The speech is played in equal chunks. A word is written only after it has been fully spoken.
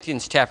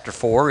Corinthians chapter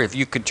 4, if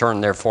you could turn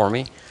there for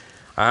me.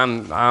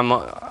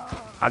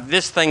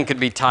 This thing could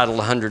be titled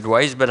 100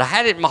 ways, but I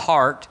had it in my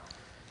heart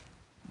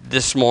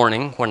this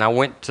morning when I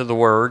went to the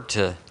Word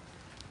to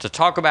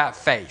talk about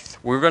faith.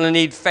 We're going to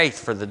need faith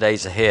for the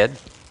days ahead,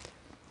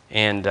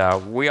 and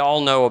we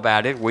all know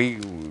about it.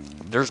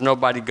 There's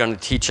nobody going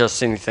to teach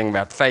us anything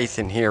about faith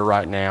in here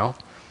right now,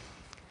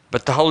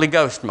 but the Holy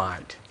Ghost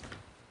might.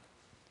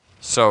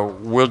 So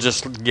we'll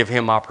just give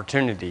Him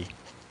opportunity.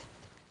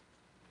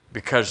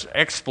 Because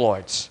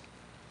exploits,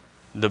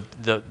 the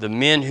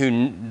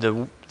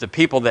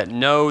people that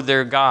know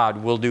their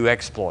God will do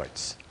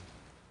exploits.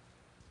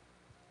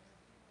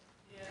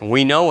 And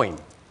we know Him.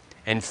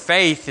 And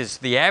faith is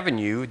the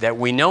avenue that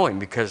we know Him,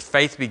 because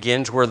faith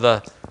begins where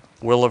the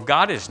will of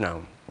God is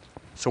known.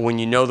 So when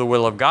you know the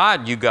will of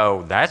God, you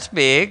go, that's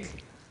big,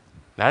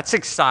 that's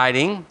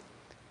exciting,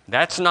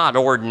 that's not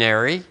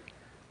ordinary,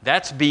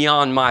 that's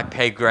beyond my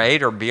pay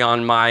grade or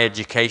beyond my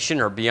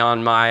education or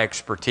beyond my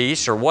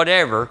expertise or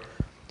whatever.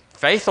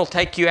 Faith will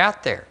take you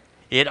out there.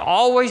 It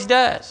always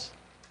does.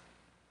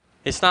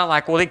 It's not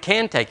like, well, it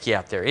can take you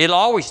out there. It'll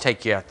always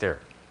take you out there.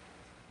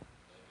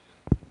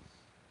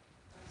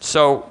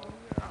 So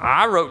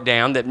I wrote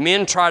down that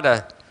men try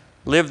to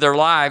live their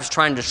lives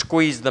trying to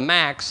squeeze the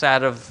max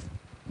out of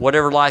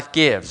whatever life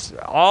gives.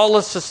 All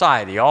of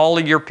society, all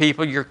of your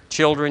people, your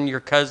children,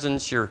 your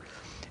cousins,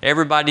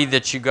 everybody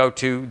that you go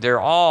to, they're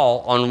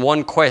all on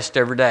one quest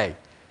every day,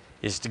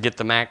 is to get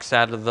the max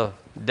out of the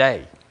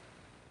day.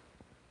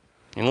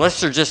 Unless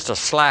they're just a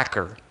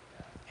slacker,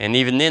 and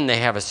even then they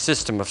have a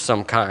system of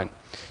some kind.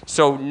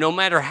 So no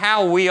matter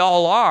how we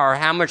all are,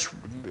 how much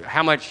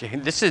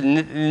this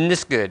isn't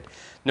this good.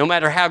 No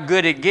matter how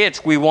good it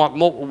gets, we want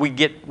more.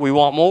 We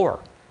want more.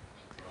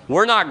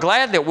 We're not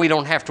glad that we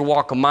don't have to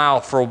walk a mile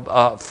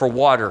for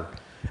water.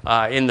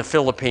 In the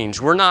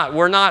Philippines. We're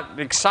not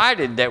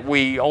excited that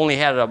we only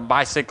had a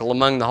bicycle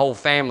among the whole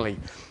family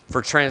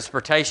for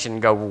transportation.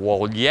 Go,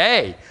 well,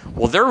 yay.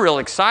 Well, they're real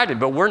excited,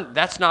 but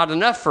that's not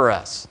enough for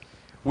us.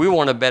 We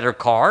want a better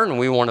car, and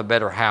we want a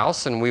better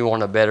house, and we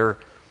want a better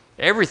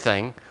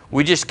everything.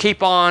 We just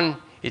keep on.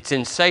 It's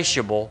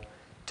insatiable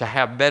to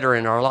have better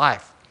in our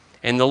life.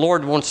 And the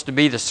Lord wants to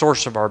be the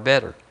source of our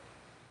better.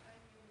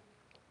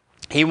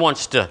 He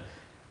wants to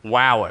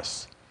wow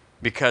us,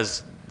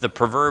 because the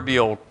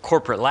proverbial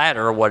corporate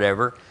ladder or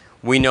whatever,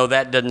 we know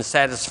that doesn't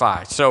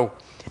satisfy. So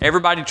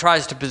everybody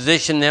tries to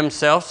position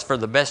themselves for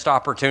the best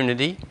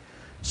opportunity.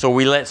 So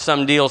we let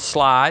some deals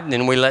slide, and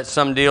then we let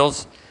some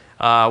deals,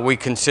 we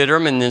consider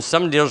them, and then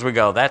some deals we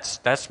go,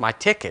 that's my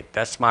ticket,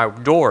 that's my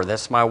door,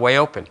 that's my way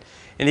open.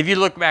 And if you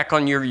look back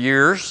on your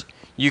years,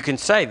 you can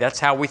say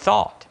that's how we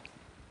thought.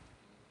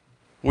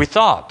 We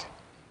thought,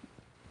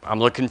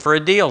 I'm looking for a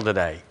deal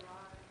today.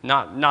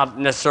 Not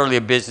necessarily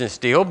a business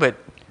deal, but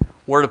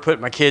where to put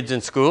my kids in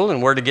school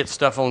and where to get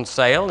stuff on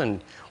sale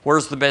and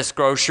where's the best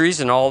groceries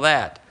and all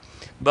that.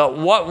 But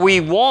what we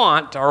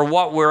want, or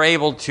what we're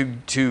able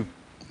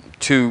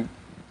to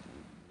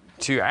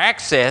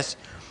access,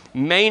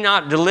 may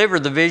not deliver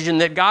the vision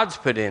that God's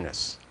put in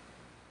us.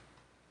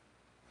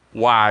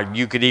 Why,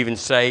 you could even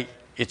say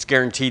it's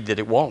guaranteed that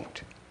it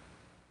won't.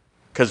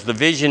 Because the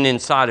vision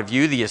inside of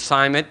you, the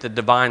assignment, the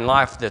divine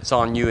life that's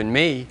on you and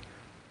me,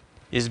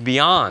 is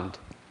beyond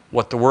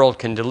what the world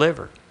can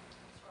deliver.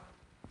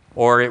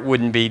 Or it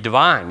wouldn't be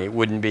divine. It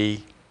wouldn't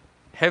be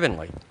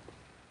heavenly.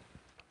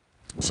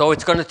 So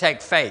it's going to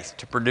take faith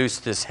to produce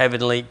this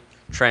heavenly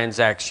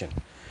transaction.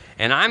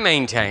 And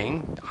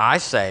I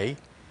say,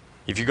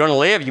 if you're going to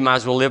live, you might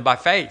as well live by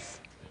faith.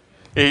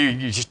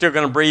 You're still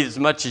going to breathe as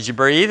much as you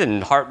breathe,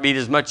 and heartbeat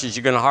as much as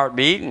you're going to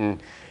heartbeat, and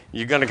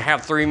you're going to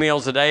have 3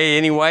 meals a day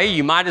anyway.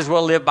 You might as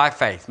well live by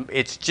faith.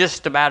 It's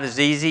just about as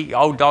easy.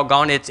 Oh,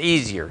 doggone, it's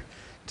easier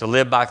to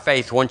live by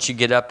faith once you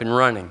get up and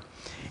running.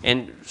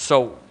 And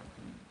so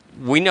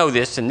we know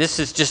this, and this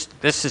is just,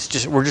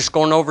 we're just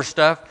going over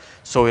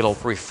stuff so it'll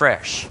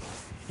refresh.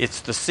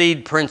 It's the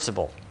seed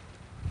principle.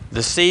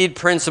 The seed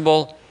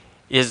principle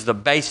is the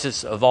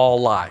basis of all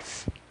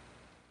life.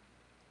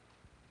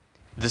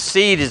 The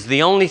seed is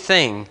the only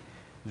thing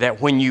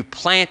that when you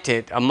plant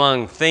it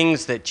among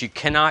things that you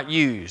cannot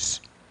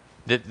use,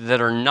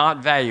 that are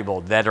not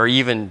valuable, that are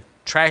even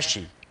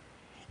trashy,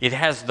 it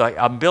has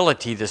the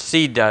ability, the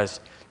seed does,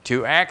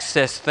 to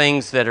access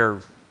things that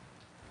are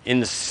in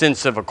the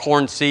sense of a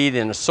corn seed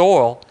in the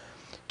soil,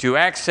 to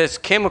access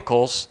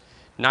chemicals,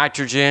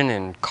 nitrogen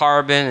and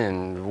carbon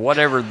and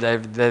whatever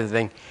the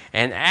thing,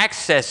 and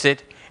access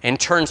it and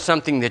turn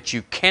something that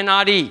you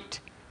cannot eat,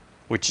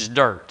 which is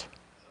dirt.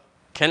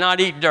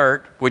 Cannot eat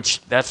dirt,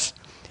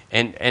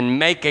 and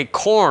make a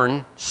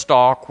corn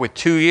stalk with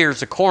 2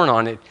 ears of corn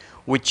on it,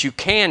 which you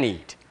can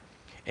eat.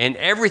 And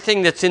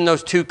everything that's in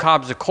those 2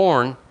 cobs of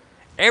corn,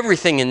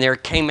 everything in there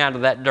came out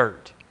of that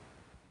dirt.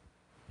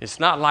 It's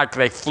not like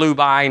they flew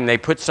by and they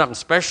put something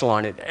special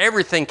on it.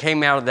 Everything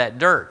came out of that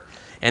dirt.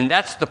 And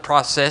that's the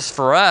process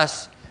for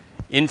us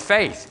in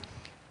faith.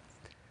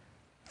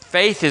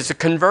 Faith is a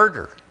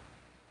converter.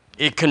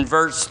 It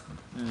converts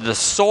the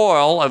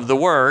soil of the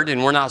Word,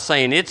 and we're not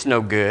saying it's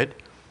no good,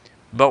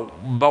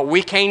 But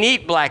we can't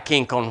eat black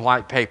ink on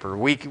white paper.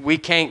 We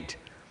can't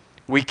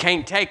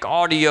take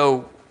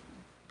audio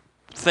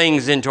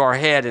things into our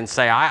head and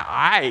say,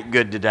 I ate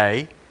good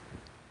today.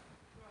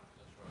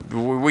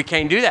 We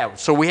can't do that.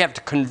 So we have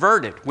to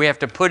convert it. We have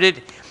to put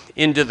it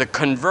into the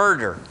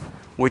converter,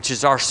 which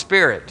is our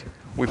spirit.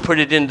 We put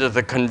it into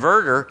the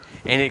converter,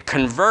 and it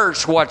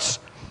converts what's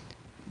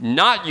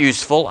not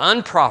useful,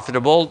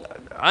 unprofitable,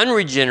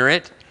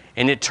 unregenerate,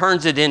 and it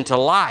turns it into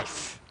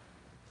life.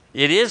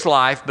 It is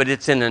life, but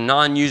it's in a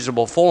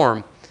non-usable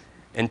form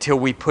until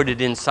we put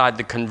it inside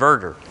the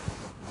converter.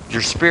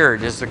 Your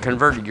spirit is the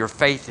converter. Your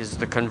faith is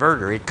the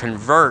converter. It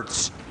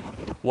converts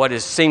what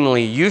is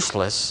seemingly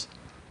useless.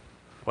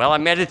 Well, I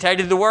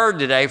meditated the Word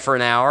today for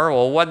an hour.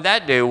 Well, what'd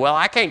that do? Well,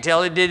 I can't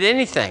tell it did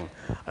anything.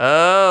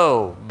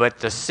 Oh, but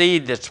the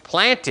seed that's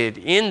planted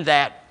in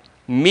that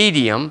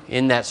medium,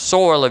 in that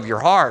soil of your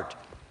heart,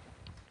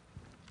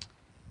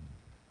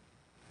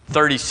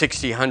 30,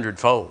 60,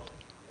 100-fold.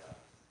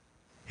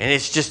 And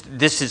it's just,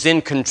 this is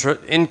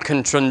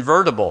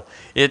incontrovertible.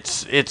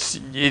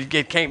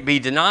 It can't be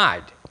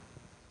denied.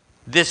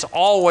 This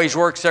always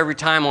works every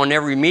time on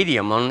every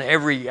medium, on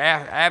every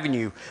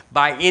avenue.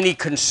 By any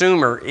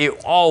consumer,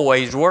 it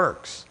always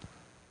works.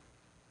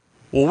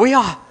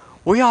 Well,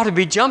 we ought to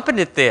be jumping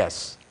at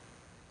this.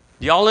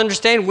 Do y'all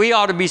understand? We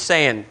ought to be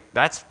saying,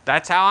 that's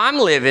how I'm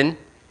living.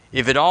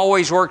 If it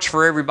always works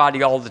for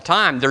everybody all the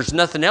time, there's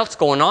nothing else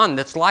going on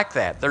that's like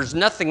that. There's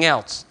nothing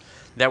else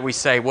that we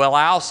say, well,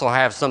 I also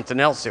have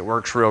something else that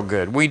works real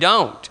good. We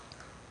don't.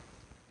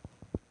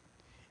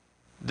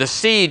 The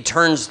seed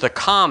turns the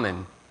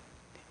common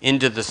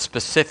into the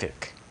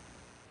specific.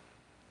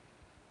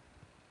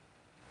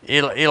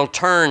 It'll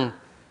turn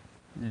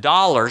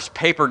dollars,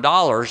 paper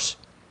dollars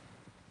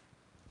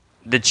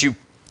that you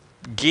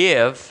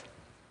give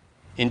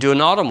into an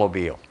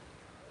automobile.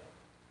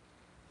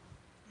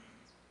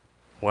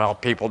 Well,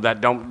 people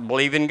that don't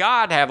believe in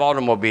God have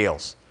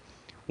automobiles.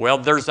 Well,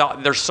 there's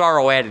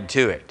sorrow added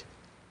to it.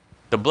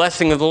 The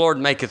blessing of the Lord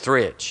maketh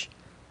rich.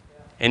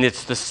 And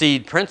it's the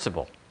seed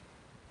principle.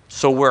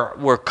 So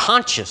we're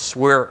conscious,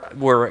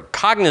 we're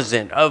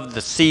cognizant of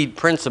the seed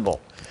principle.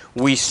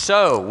 We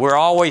sow, we're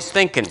always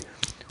thinking,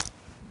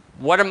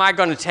 what am I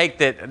going to take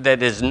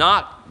that is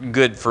not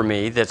good for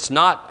me, that's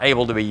not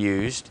able to be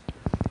used,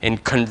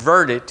 and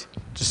convert it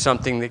to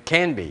something that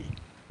can be.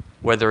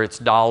 Whether it's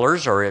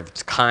dollars or if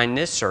it's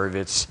kindness or if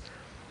it's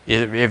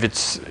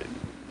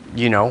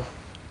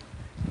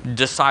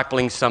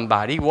discipling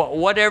somebody,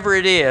 whatever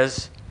it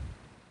is,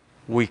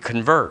 we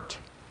convert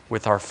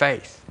with our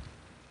faith.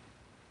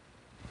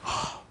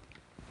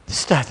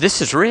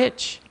 This is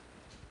rich.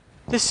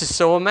 This is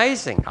so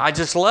amazing. I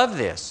just love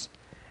this.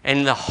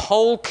 And the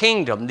whole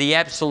kingdom, the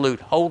absolute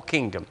whole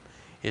kingdom,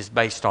 is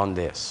based on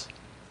this.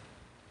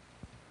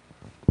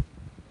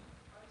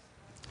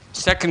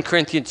 2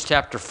 Corinthians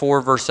chapter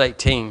 4, verse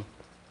 18.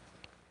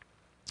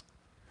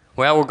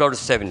 Well, we'll go to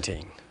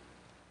 17.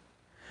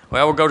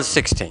 Well, we'll go to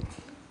 16.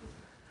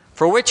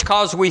 For which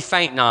cause we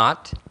faint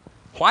not.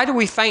 Why do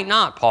we faint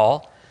not,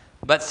 Paul?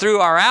 But though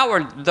our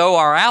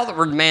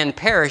outward man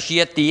perish,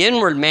 yet the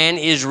inward man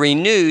is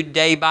renewed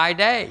day by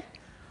day.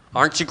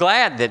 Aren't you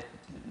glad that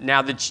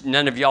now that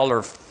none of y'all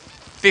are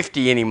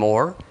 50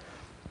 anymore,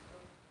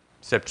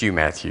 except you,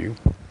 Matthew,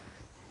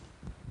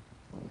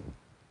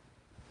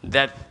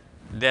 that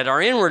our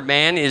inward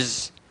man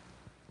is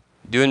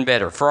doing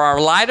better? For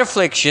our light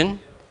affliction,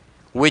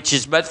 which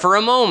is but for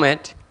a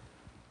moment,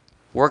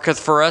 worketh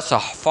for us a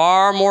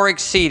far more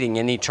exceeding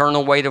and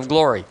eternal weight of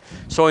glory.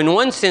 So in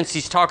one sense,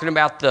 he's talking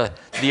about the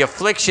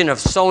affliction of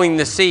sowing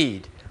the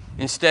seed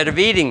instead of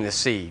eating the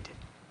seed.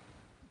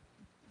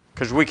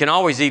 Because we can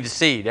always eat a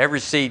seed. Every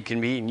seed can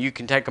be eaten. You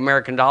can take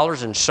American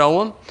dollars and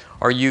sow them,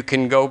 or you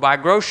can go buy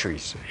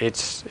groceries.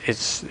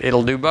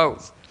 It'll do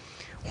both.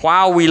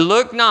 While we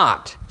look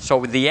not,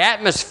 so the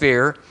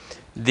atmosphere,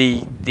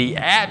 the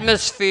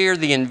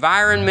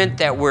environment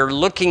that we're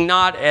looking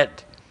not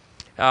at,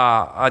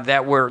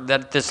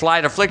 that this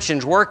light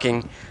affliction's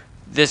working,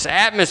 this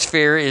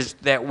atmosphere is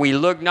that we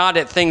look not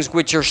at things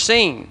which are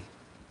seen,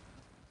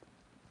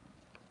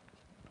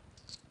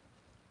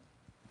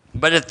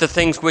 but at the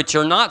things which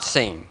are not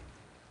seen.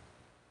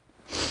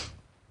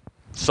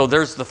 So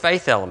there's the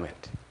faith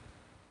element.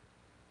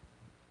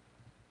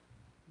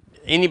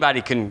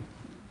 Anybody can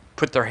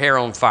put their hair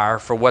on fire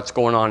for what's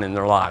going on in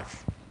their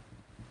life.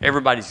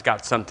 Everybody's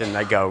got something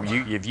they go,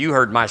 if you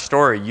heard my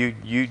story,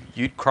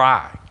 you'd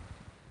cry.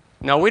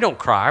 No, we don't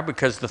cry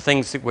because the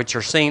things which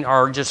are seen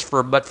are just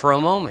but for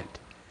a moment.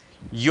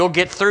 You'll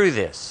get through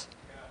this.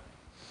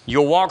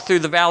 You'll walk through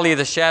the valley of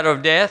the shadow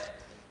of death,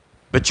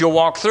 but you'll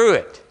walk through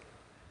it.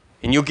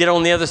 And you'll get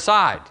on the other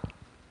side.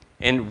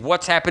 And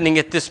what's happening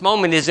at this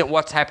moment isn't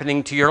what's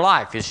happening to your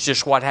life. It's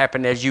just what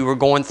happened as you were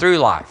going through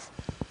life.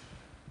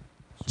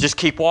 Just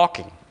keep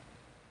walking.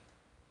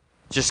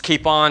 Just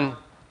keep on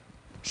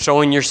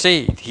sowing your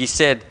seed. He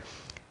said,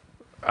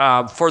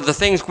 for the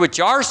things which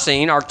are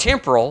seen are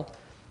temporal,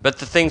 but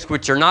the things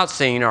which are not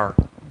seen are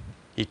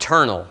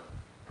eternal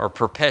or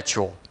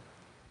perpetual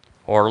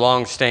or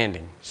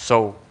long-standing.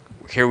 So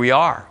here we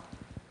are.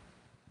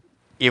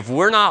 If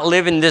we're not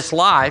living this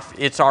life,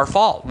 it's our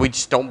fault. We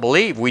just don't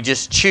believe. We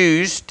just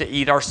choose to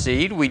eat our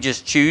seed. We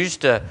just choose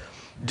to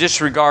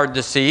disregard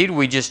the seed.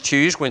 We just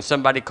choose when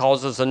somebody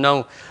calls us a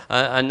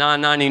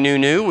 990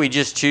 new, we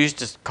just choose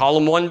to call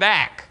them one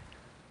back.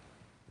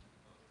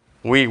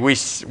 We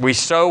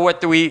sow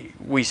what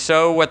we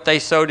sow what they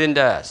sowed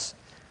into us.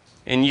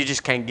 And you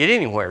just can't get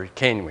anywhere,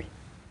 can we?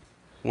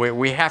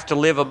 We have to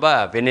live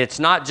above. And it's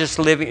not just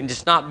living,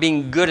 it's not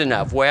being good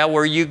enough. Well,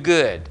 were you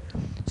good?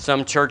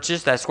 Some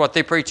churches, that's what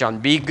they preach on.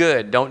 Be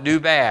good, don't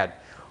do bad.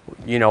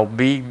 You know,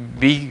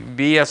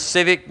 be a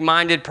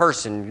civic-minded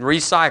person,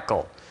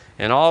 recycle,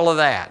 and all of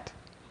that.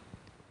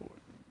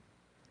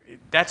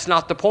 That's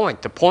not the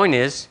point. The point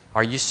is,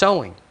 are you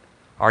sowing?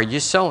 Are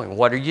you sowing?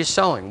 What are you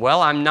sowing?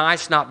 Well, I'm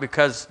nice not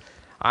because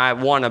I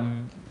want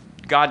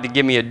God to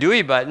give me a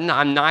Dewey button.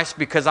 I'm nice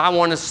because I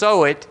want to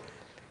sow it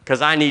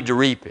because I need to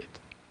reap it.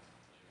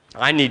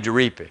 I need to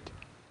reap it.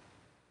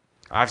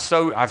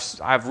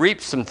 I've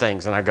reaped some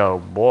things, and I go,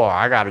 boy,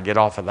 I got to get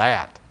off of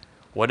that.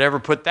 Whatever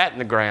put that in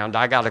the ground,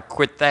 I got to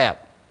quit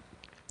that.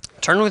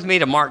 Turn with me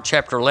to Mark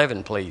chapter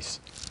 11,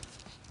 please.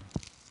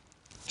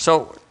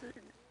 So,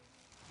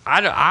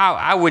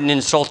 I wouldn't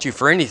insult you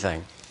for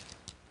anything,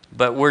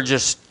 but we're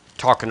just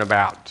talking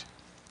about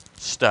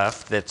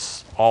stuff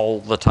that's all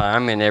the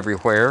time and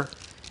everywhere.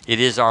 It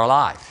is our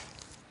life.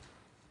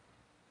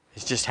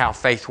 It's just how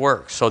faith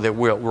works, so that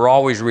we're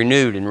always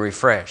renewed and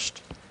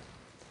refreshed.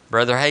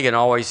 Brother Hagin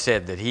always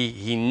said that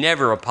he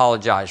never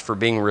apologized for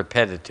being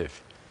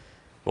repetitive.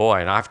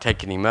 Boy, and I've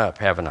taken him up,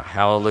 haven't I?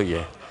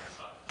 Hallelujah.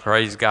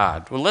 Praise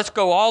God. Well, let's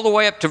go all the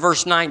way up to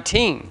verse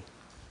 19.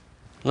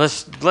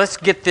 Let's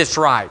get this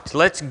right.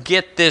 Let's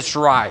get this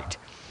right.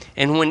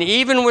 And when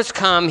even was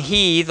come,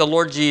 he, the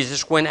Lord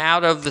Jesus, went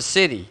out of the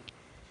city.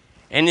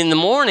 And in the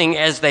morning,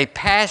 as they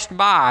passed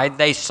by,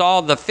 they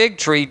saw the fig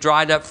tree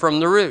dried up from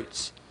the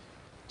roots.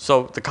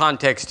 So the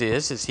context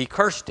is he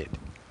cursed it.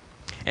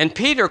 And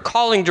Peter,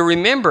 calling to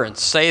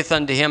remembrance, saith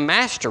unto him,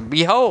 Master,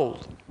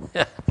 behold.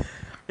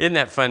 Isn't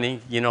that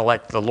funny? You know,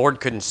 like the Lord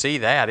couldn't see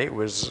that. It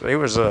was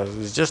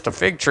just a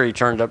fig tree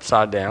turned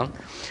upside down.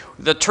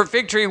 The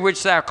fig tree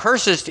which thou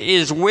cursest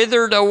is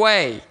withered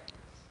away.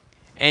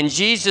 And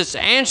Jesus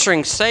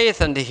answering saith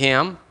unto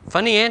him,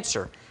 funny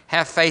answer,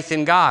 have faith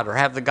in God, or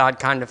have the God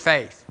kind of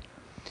faith.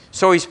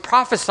 So he's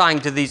prophesying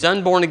to these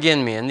unborn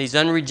again men, these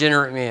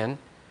unregenerate men,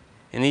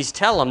 and he's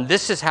telling them,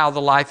 this is how the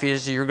life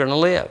is you're going to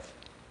live.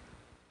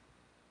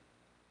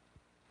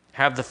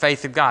 Have the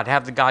faith of God.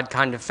 Have the God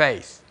kind of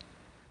faith.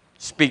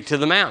 Speak to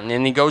the mountain.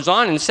 And he goes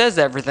on and says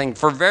everything.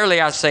 For verily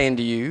I say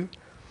unto you,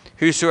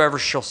 whosoever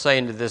shall say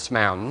unto this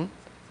mountain,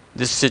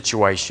 this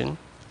situation,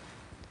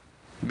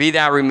 be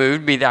thou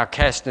removed, be thou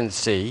cast in the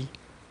sea,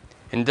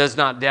 and does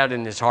not doubt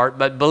in his heart,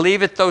 but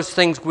believeth those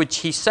things which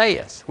he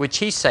saith,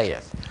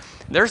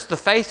 There's the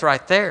faith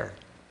right there.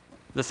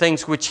 The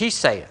things which he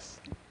saith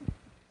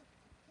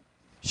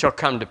shall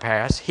come to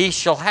pass. He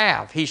shall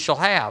have.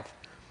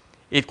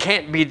 It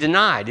can't be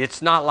denied.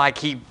 It's not like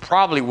he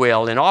probably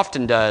will and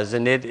often does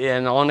and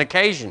on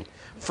occasion.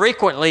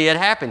 Frequently it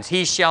happens.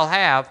 He shall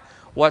have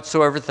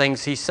whatsoever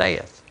things he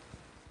saith.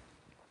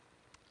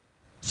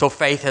 So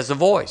faith has a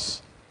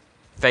voice.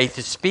 Faith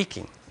is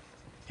speaking.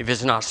 If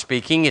it's not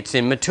speaking, it's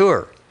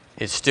immature.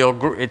 It's still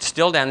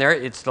down there.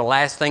 It's the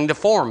last thing to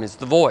form is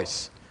the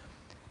voice.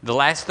 The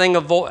last thing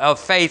of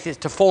faith is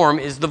to form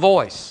is the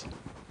voice.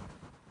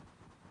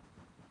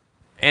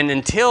 And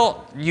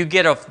until you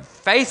get a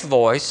faith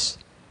voice,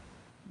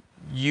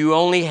 you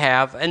only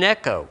have an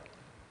echo.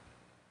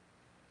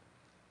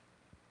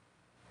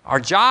 Our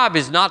job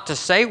is not to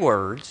say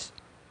words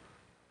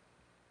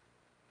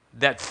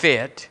that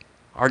fit.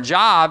 Our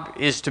job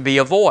is to be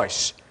a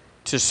voice,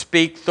 to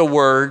speak the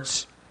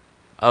words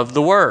of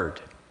the Word,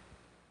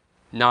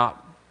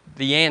 not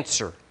the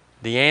answer.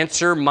 The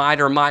answer might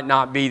or might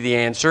not be the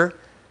answer,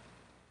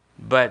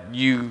 but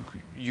you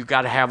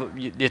got to have,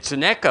 it's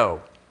an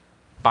echo.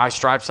 By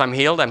stripes I'm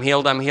healed, I'm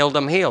healed, I'm healed,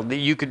 I'm healed.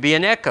 You could be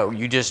an echo.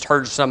 You just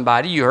heard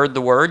somebody, you heard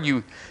the word,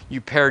 you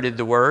parroted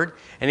the word,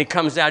 and it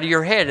comes out of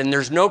your head, and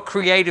there's no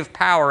creative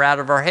power out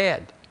of our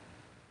head.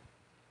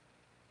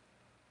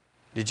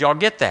 Did y'all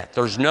get that?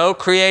 There's no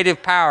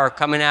creative power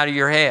coming out of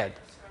your head.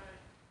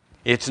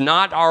 It's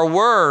not our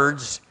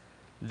words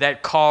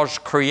that cause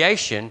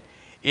creation.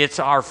 It's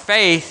our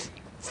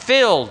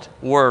faith-filled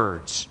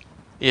words.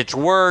 It's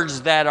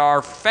words that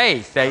are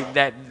faith.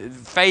 That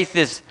faith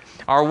is...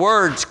 Our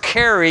words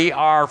carry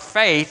our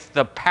faith,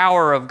 the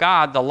power of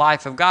God, the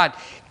life of God,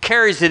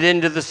 carries it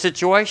into the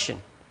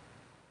situation.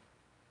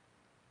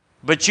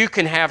 But you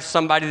can have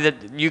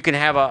you can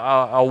have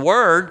a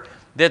word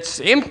that's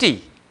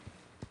empty.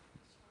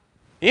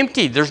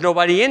 Empty. There's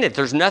nobody in it.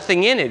 There's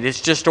nothing in it. It's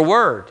just a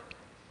word.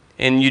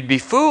 And you'd be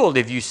fooled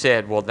if you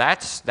said, well,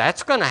 that's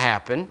going to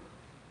happen.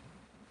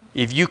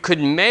 If you could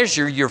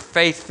measure your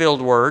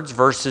faith-filled words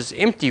versus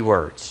empty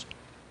words.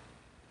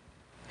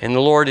 And the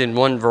Lord in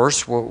one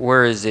verse,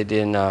 where is it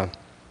in, well,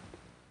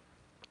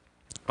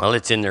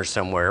 it's in there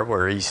somewhere,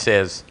 where he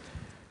says,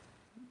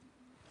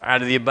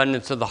 Out of the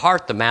abundance of the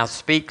heart, the mouth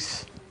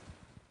speaks.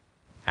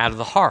 Out of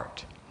the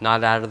heart,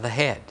 not out of the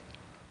head.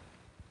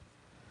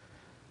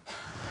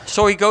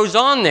 So he goes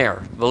on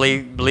there.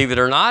 Believe it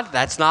or not,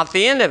 that's not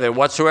the end of it.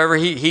 Whatsoever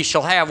he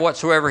shall have,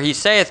 whatsoever he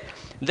saith.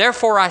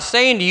 Therefore I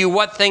say unto you,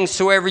 what things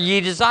soever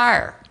ye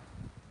desire.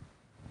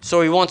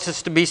 So he wants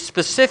us to be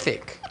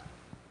specific.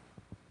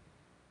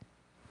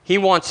 He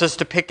wants us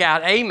to pick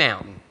out a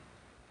mountain.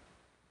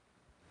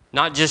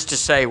 Not just to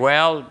say,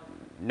 well,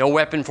 no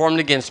weapon formed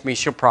against me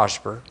shall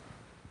prosper.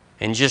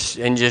 And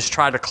just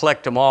try to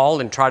collect them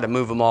all and try to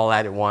move them all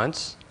out at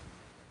once.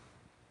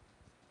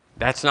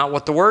 That's not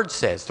what the Word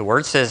says. The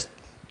Word says,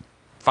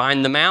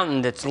 find the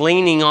mountain that's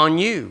leaning on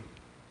you.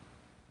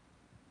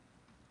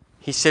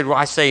 He said, well,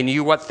 I say unto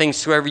you, what things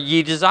soever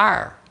ye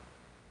desire.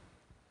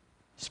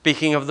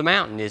 Speaking of the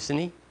mountain, isn't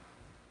he?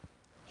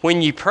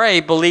 When ye pray,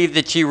 believe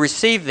that ye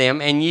receive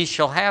them, and ye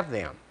shall have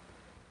them.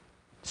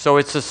 So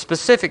it's a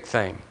specific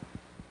thing.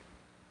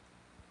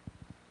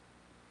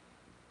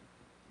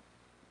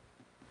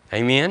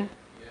 Amen?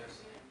 Yes.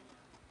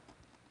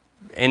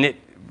 And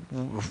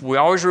we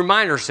always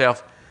remind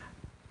ourselves,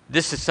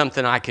 this is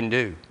something I can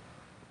do.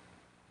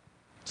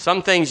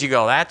 Some things you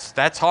go,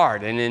 that's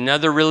hard. And in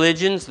other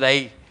religions,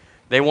 they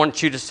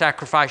want you to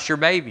sacrifice your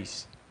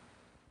babies.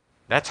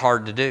 That's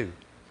hard to do.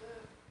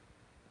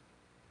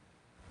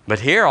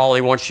 But here, all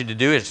he wants you to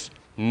do is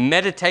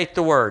meditate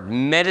the Word.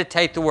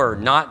 Meditate the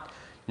Word. Not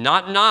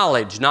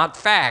knowledge, not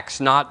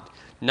facts, not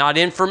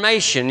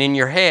information in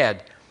your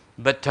head,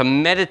 but to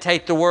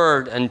meditate the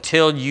Word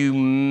until you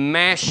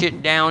mash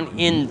it down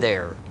in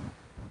there,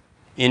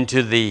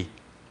 into the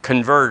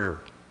converter,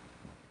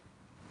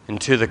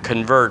 into the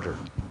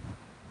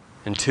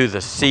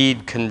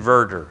seed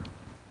converter.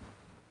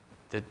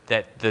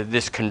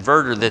 This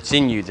converter that's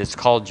in you, that's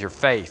called your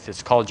faith,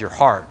 that's called your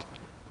heart,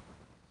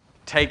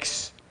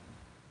 takes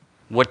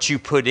what you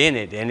put in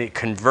it and it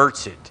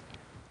converts it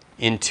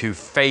into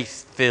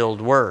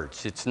faith-filled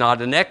words. It's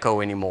not an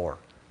echo anymore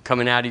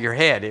coming out of your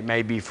head. It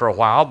may be for a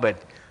while,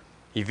 but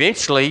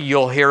eventually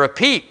you'll hear a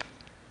peep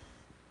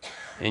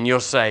and you'll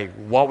say,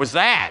 what was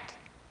that?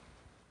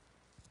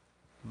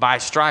 By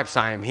stripes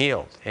I am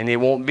healed. And it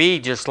won't be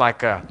just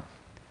like an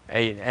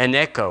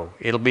echo.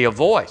 It'll be a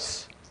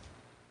voice.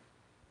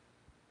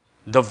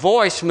 The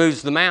voice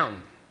moves the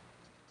mountain.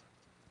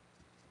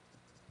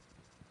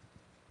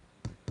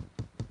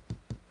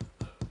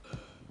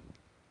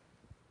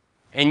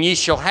 And ye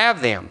shall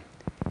have them.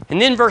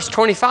 And then verse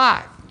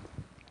 25.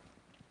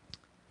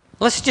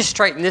 Let's just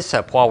straighten this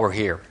up while we're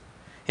here.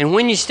 And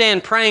when you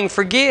stand praying,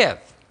 forgive,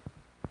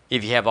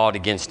 if you have aught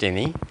against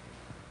any.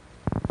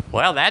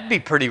 Well, that'd be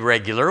pretty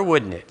regular,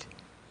 wouldn't it?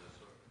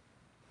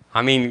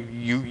 I mean,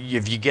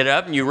 if you get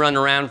up and you run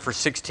around for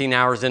 16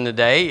 hours in a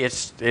day,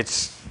 it's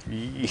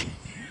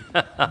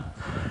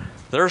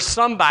there's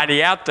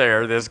somebody out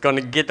there that's going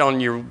to get on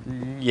your,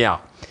 yeah.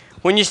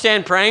 When you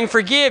stand praying,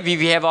 forgive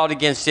if you have aught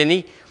against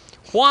any.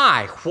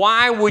 Why?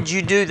 Why would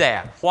you do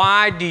that?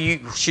 Why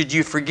should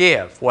you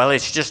forgive? Well,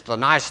 it's just a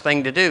nice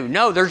thing to do.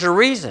 No, there's a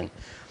reason.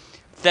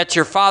 That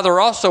your Father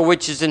also,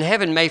 which is in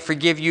heaven, may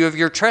forgive you of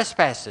your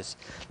trespasses.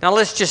 Now,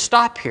 let's just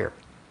stop here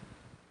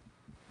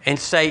and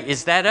say,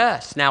 is that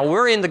us? Now,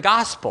 we're in the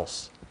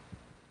Gospels.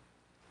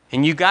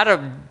 And you got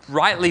to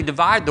rightly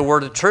divide the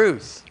word of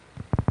truth.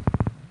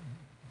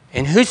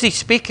 And who's he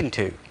speaking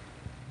to?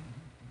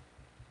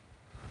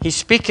 He's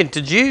speaking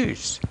to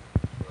Jews.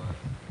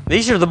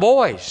 These are the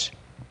boys.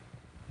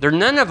 They're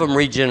none of them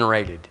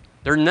regenerated.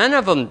 They're none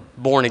of them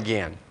born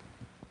again.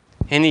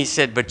 And he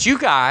said, but you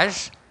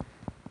guys,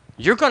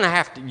 you're going to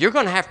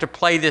have to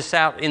play this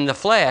out in the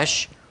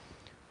flesh.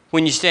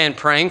 When you stand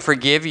praying,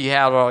 forgive you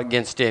have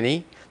against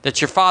any, that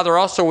your Father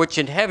also which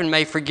in heaven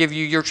may forgive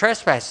you your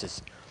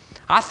trespasses.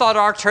 I thought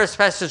our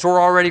trespasses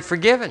were already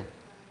forgiven.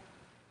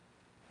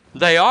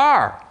 They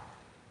are.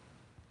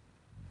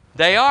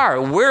 They are.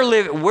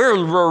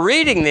 We're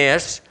reading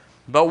this,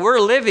 but we're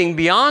living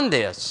beyond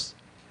this.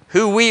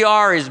 Who we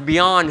are is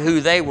beyond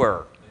who they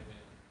were.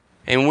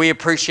 And we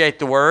appreciate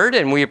the word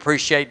and we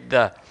appreciate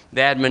the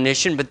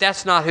admonition, but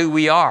that's not who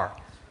we are.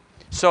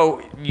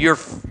 So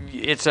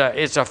it's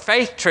a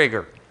faith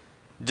trigger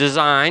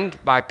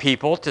designed by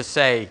people to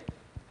say,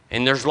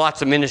 and there's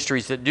lots of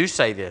ministries that do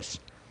say this,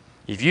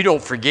 if you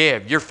don't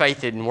forgive, your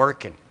faith isn't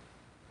working.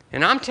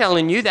 And I'm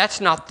telling you,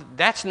 that's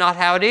not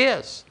how it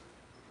is.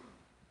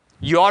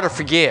 You ought to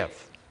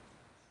forgive.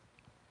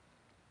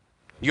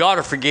 You ought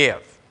to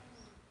forgive.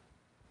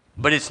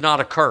 But it's not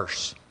a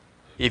curse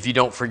if you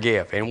don't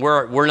forgive. And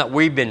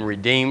we've been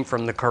redeemed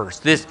from the curse.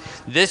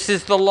 This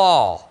is the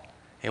law,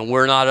 and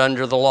we're not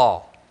under the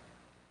law.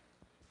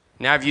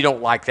 Now, if you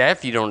don't like that,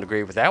 if you don't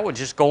agree with that, well,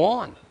 just go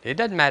on. It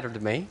doesn't matter to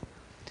me.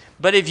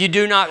 But if you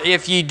do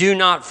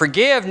not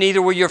forgive,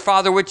 neither will your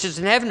Father which is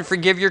in heaven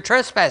forgive your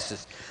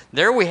trespasses.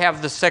 There we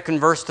have the second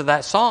verse to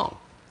that song.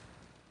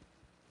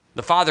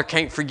 The Father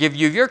can't forgive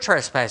you of your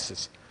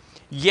trespasses.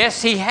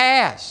 Yes, He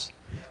has.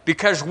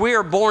 Because we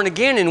are born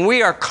again and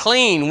we are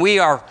clean. We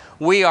are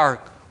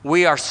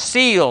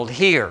sealed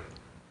here.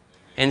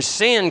 And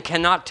sin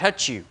cannot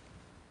touch you.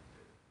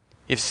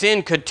 If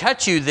sin could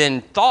touch you,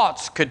 then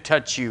thoughts could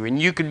touch you,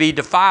 and you could be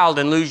defiled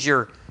and lose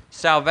your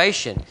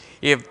salvation.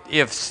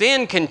 If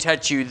sin can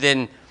touch you,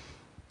 then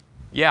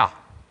yeah,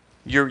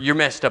 you're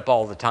messed up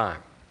all the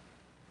time.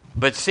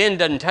 But sin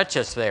doesn't touch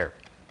us there.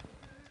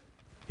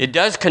 It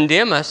does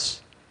condemn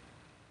us.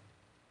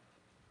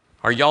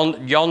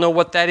 Y'all know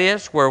what that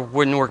is?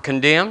 When we're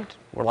condemned,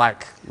 we're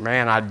like,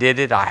 man, I did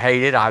it, I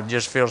hate it, I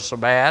just feel so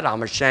bad,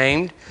 I'm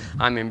ashamed,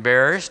 I'm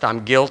embarrassed,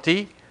 I'm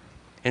guilty.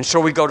 And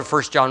so we go to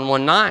 1 John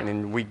 1:9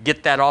 and we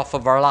get that off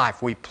of our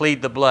life. We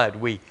plead the blood.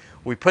 We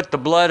put the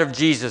blood of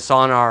Jesus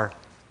on our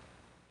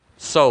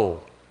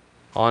soul,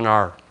 on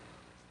our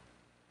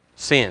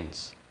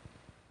sins.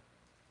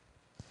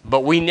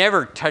 But we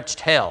never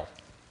touched hell.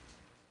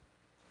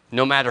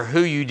 No matter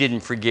who you didn't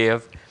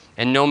forgive,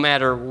 and no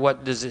matter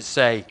what does it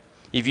say,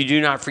 if you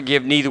do not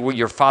forgive, neither will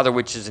your Father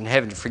which is in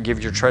heaven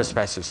forgive your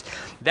trespasses.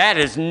 That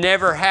has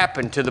never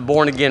happened to the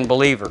born-again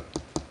believer.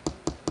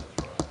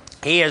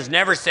 He has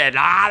never said,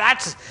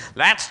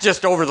 that's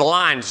just over the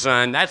line,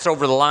 son. That's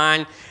over the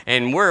line,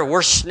 and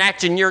we're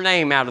snatching your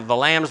name out of the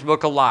Lamb's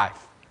Book of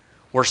Life.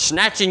 We're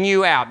snatching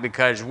you out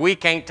because we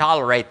can't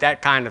tolerate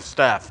that kind of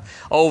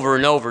stuff over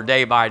and over,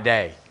 day by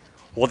day.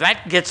 Well,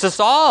 that gets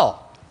us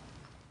all.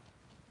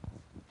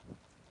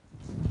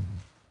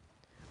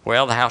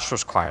 Well, the house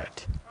was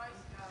quiet.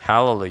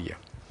 Hallelujah.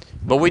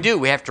 But we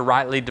have to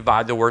rightly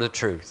divide the word of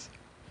truth.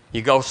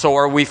 You go, so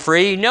are we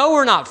free? No,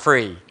 we're not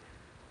free.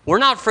 We're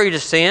not free to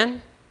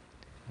sin.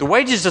 The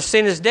wages of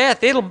sin is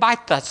death. It'll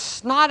bite the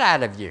snot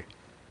out of you.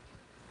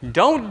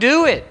 Don't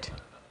do it.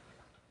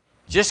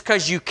 Just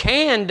because you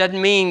can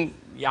doesn't mean,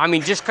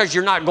 just because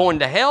you're not going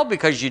to hell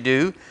because you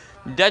do,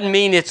 doesn't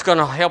mean it's going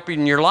to help you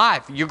in your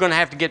life. You're going to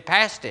have to get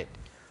past it.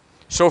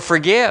 So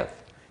forgive.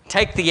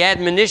 Take the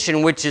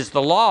admonition, which is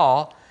the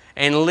law,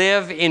 and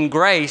live in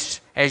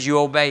grace as you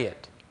obey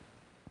it.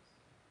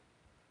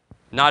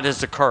 Not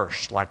as a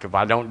curse, like if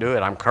I don't do it,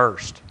 I'm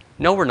cursed.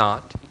 No, we're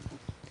not.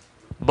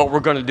 But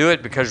we're going to do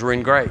it because we're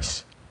in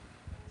grace.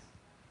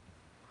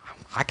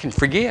 I can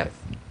forgive.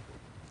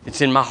 It's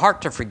in my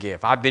heart to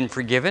forgive. I've been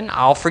forgiven,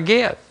 I'll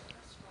forgive.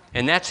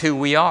 And that's who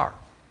we are.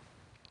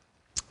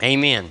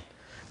 Amen.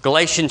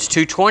 Galatians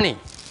 2:20.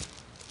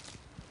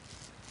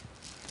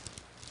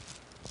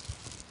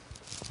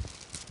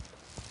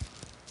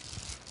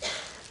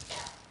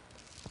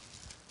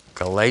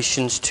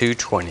 Galatians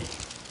 2:20.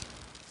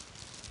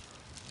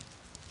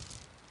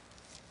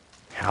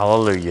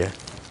 Hallelujah.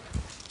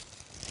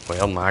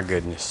 Well, my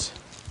goodness.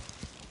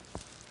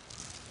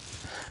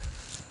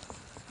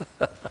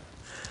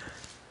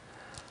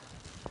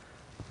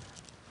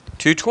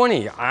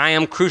 (2:20) I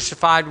am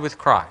crucified with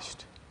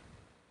Christ.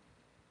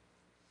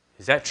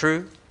 Is that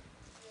true?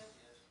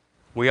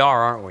 We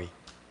are, aren't we? You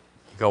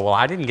go, well,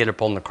 I didn't get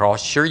up on the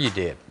cross. Sure you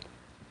did.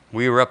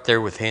 We were up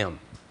there with him.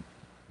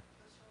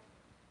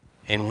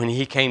 And when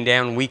he came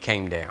down, we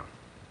came down.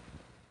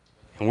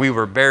 And we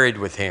were buried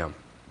with him.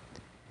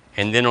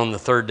 And then on the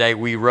third day,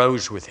 we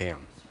rose with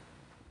him.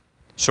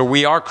 So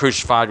we are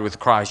crucified with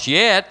Christ.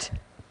 Yet,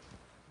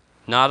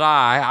 not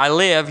I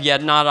live,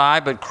 yet not I,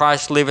 but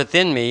Christ liveth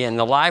in me. And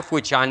the life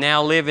which I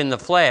now live in the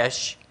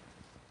flesh,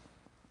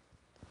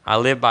 I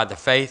live by the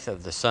faith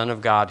of the Son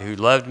of God who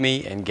loved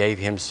me and gave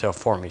himself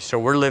for me. So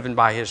we're living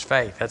by his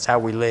faith. That's how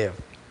we live.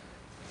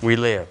 We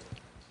live.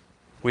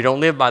 We don't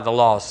live by the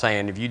law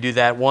saying, if you do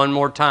that one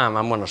more time,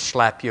 I'm going to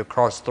slap you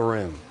across the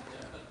room.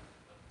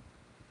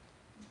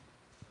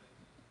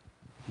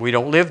 We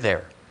don't live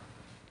there.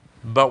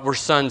 But we're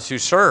sons who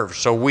serve,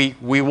 so we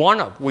want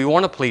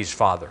to please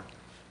Father.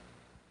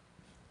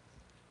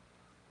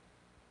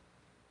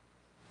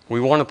 We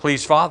want to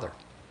please Father.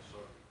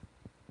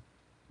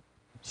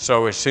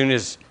 So as soon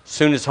as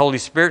Holy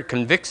Spirit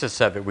convicts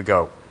us of it, we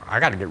go, I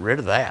got to get rid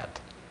of that.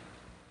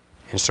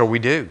 And so we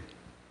do.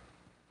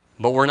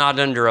 But we're not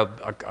under a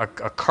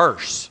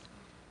curse.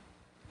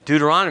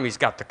 Deuteronomy's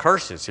got the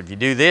curses. If you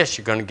do this,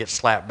 you're going to get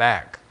slapped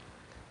back.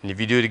 And if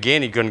you do it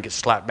again, you're going to get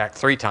slapped back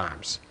 3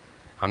 times.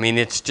 I mean,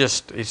 it's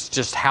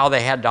just how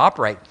they had to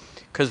operate.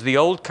 Because the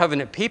old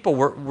covenant people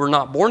were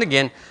not born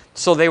again,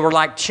 so they were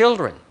like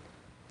children.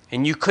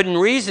 And you couldn't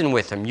reason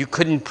with them. You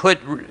couldn't put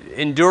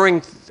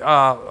enduring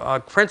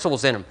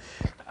principles in them.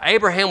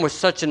 Abraham was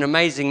such an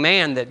amazing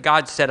man that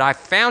God said, I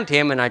found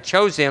him and I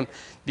chose him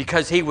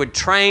because he would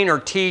train or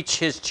teach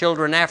his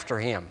children after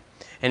him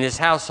and his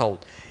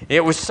household.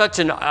 It was such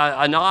an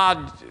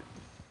odd,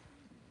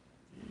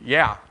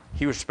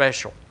 he was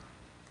special.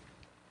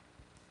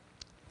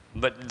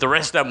 But the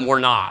rest of them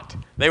were not.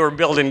 They were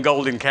building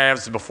golden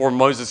calves before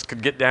Moses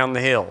could get down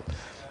the hill.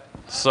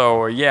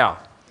 So,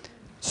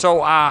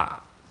 So I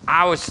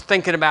was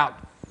thinking about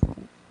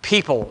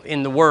people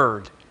in the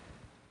Word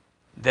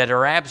that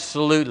are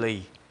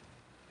absolutely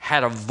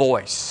had a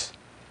voice.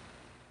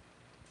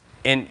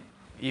 And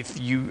if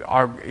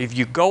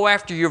you go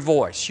after your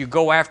voice, you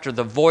go after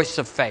the voice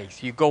of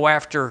faith, you go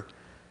after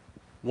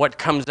what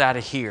comes out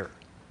of here.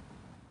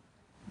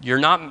 You're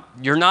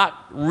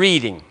not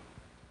reading.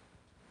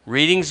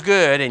 Reading's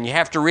good, and you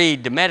have to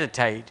read to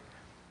meditate,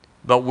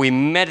 but we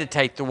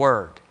meditate the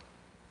Word.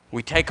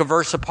 We take a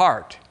verse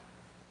apart.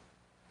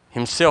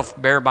 Himself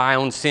bare my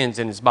own sins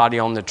in his body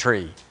on the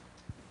tree.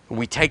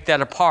 We take that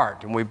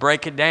apart and we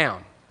break it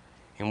down.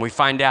 And we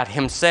find out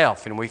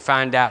himself, and we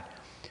find out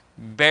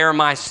bear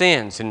my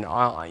sins and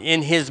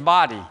in his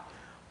body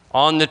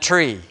on the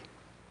tree.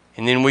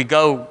 And then we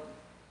go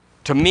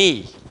to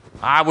me.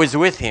 I was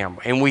with him,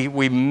 and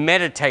we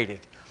meditate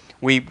it.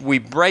 We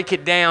break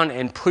it down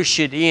and push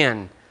it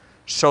in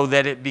so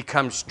that it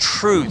becomes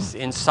truth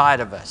inside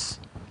of us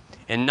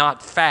and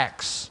not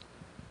facts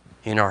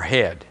in our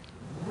head.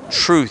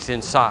 Truth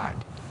inside.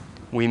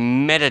 We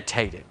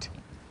meditate it.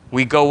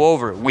 We go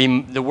over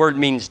it. The word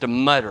means to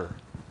mutter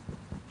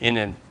in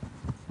a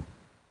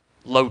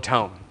low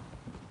tone.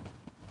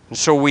 And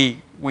so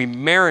we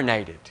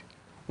marinate it.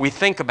 We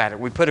think about it.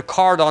 We put a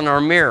card on our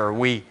mirror.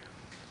 We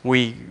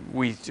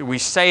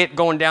say it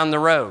going down the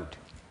road.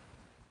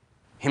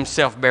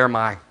 Himself bare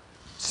my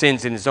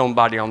sins in his own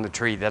body on the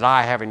tree, that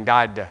I, having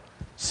died to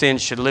sin,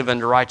 should live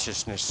unto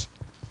righteousness.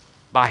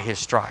 By his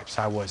stripes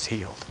I was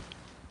healed.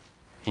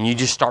 And you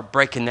just start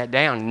breaking that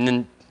down. And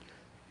then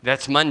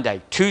that's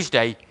Monday.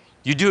 Tuesday,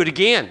 you do it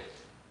again.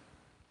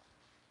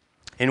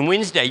 And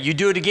Wednesday, you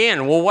do it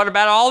again. Well, what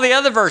about all the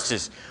other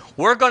verses?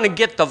 We're going to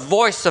get the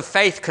voice of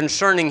faith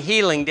concerning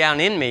healing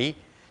down in me,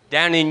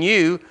 down in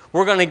you.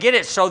 We're going to get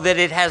it so that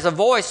it has a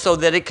voice, so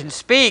that it can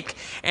speak,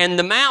 and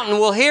the mountain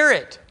will hear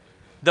it.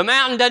 The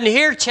mountain doesn't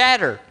hear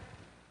chatter.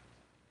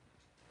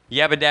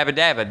 Yabba dabba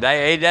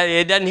dabba.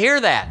 It doesn't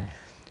hear that.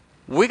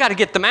 We got to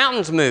get the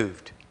mountains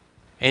moved.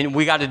 And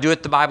we got to do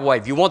it the Bible way.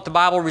 If you want the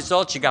Bible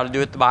results, you got to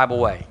do it the Bible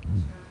way.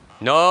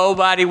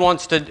 Nobody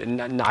wants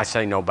to, I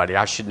say nobody,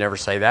 I should never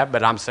say that,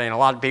 but I'm saying a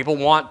lot of people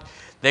want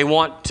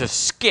to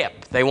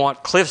skip. They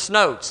want Cliff's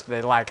Notes.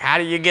 They're like, how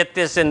do you get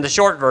this in the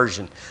short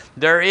version?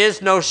 There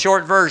is no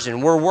short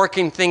version. We're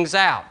working things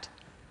out.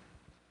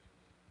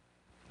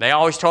 They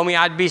always told me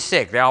I'd be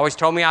sick. They always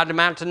told me I'd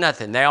amount to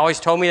nothing. They always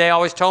told me.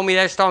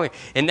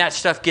 And that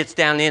stuff gets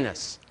down in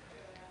us.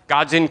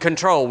 God's in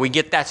control. We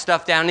get that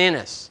stuff down in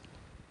us.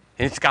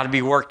 And it's got to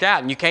be worked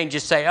out. And you can't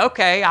just say,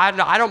 okay,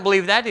 I don't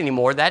believe that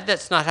anymore.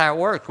 That's not how it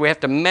works. We have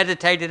to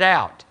meditate it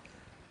out.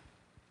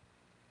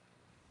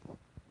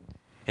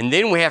 And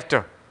then we have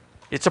to,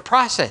 it's a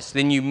process.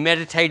 Then you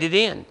meditate it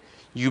in.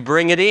 You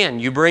bring it in.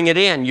 You bring it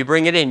in. You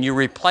bring it in. You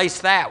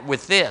replace that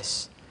with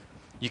this.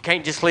 You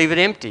can't just leave it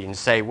empty and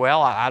say,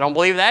 well, I don't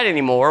believe that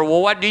anymore.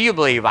 Well, what do you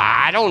believe?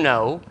 I don't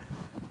know.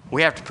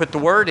 We have to put the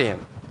word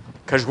in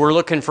because we're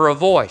looking for a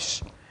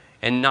voice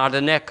and not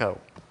an echo.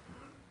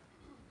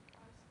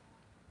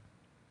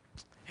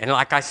 And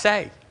like I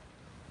say,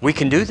 we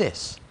can do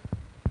this.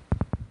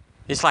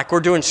 It's like we're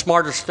doing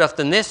smarter stuff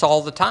than this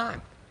all the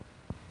time.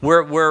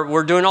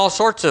 We're doing all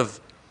sorts of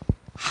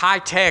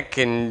high-tech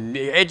and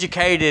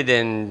educated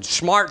and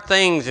smart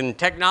things and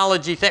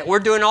technology things. We're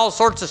doing all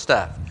sorts of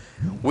stuff.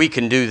 We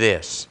can do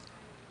this.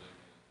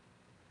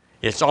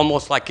 It's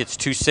almost like it's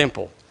too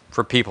simple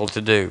for people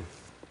to do.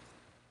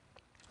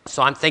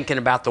 So I'm thinking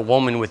about the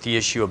woman with the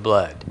issue of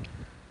blood.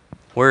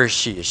 Where is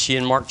she? Is she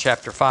in Mark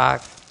chapter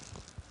 5?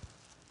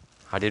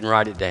 I didn't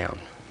write it down.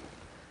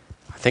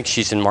 I think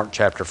she's in Mark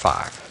chapter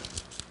 5.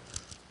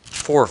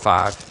 4 or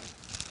 5.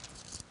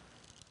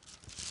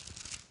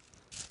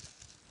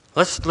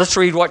 Let's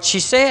read what she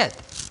said.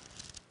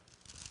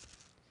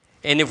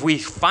 And if we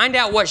find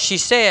out what she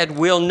said,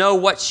 we'll know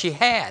what she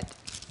had.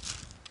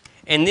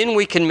 And then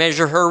we can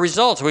measure her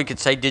results. We could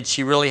say, did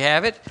she really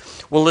have it?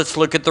 Well, let's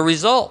look at the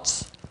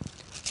results.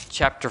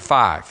 Chapter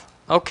 5.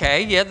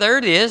 Okay, yeah, there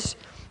it is.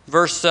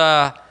 Verse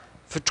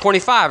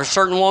 25, a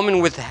certain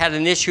woman had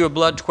an issue of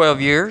blood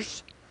 12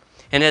 years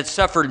and had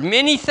suffered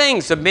many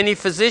things of many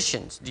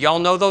physicians. Do y'all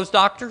know those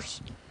doctors?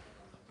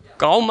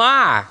 Oh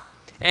my.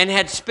 And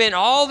had spent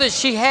all that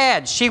she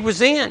had. She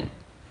was in.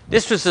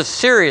 This was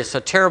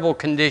a terrible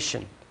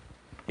condition.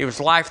 It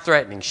was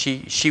life-threatening.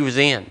 She was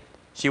in.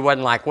 She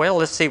wasn't like, well,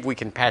 let's see if we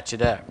can patch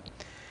it up.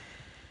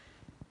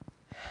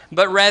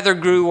 But rather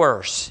grew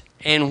worse.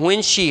 And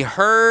when she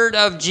heard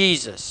of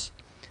Jesus,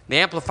 the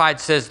Amplified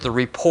says the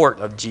report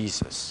of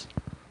Jesus,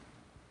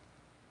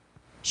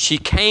 she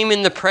came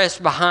in the press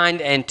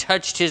behind and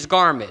touched his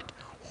garment.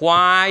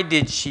 Why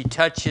did she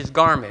touch his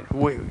garment?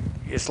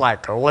 It's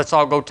like, oh, let's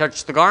all go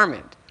touch the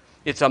garment.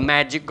 It's a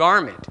magic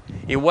garment.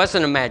 It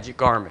wasn't a magic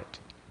garment.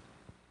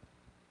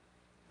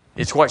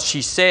 It's what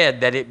she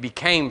said that it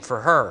became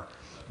for her.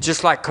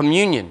 Just like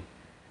communion.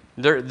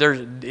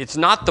 It's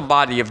not the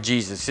body of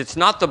Jesus. It's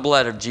not the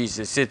blood of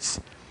Jesus.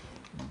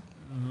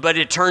 But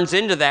it turns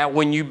into that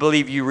when you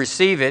believe you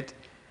receive it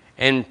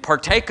and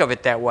partake of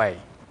it that way.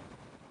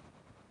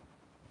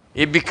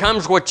 It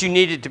becomes what you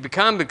need it to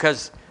become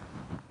because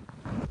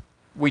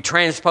we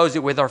transpose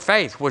it with our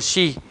faith. Well,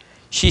 she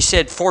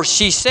said,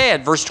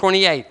 verse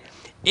 28,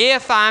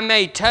 if I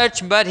may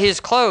touch but his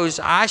clothes,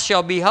 I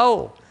shall be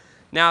whole.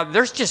 Now,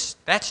 that's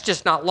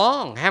just not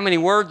long. How many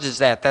words is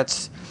that?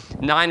 That's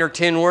 9 or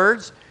 10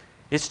 words.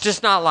 It's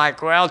just not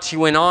like, well, she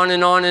went on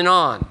and on and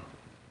on.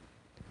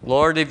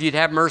 Lord, if you'd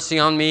have mercy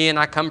on me, and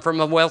I come from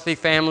a wealthy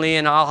family,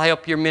 and I'll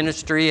help your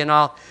ministry,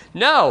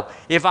 No,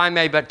 if I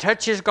may but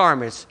touch his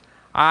garments,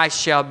 I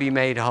shall be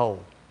made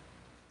whole.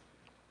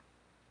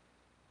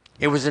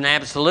 It was an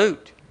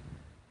absolute.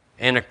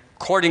 And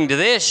according to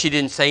this, she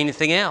didn't say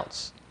anything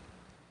else.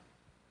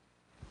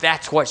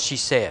 That's what she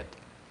said.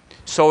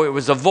 So it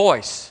was a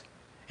voice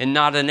and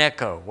not an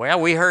echo. Well,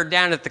 we heard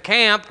down at the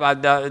camp,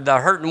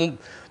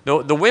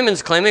 the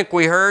women's clinic,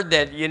 we heard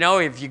that,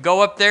 if you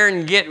go up there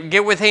and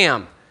get with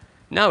him.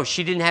 No,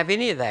 she didn't have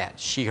any of that.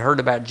 She heard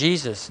about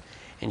Jesus,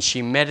 and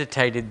she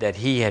meditated that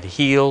he had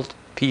healed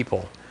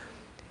people.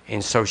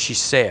 And so she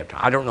said,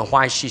 I don't know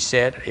why she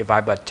said, if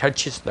I but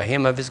touches the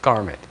hem of his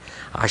garment,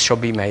 I shall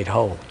be made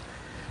whole.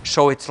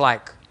 So it's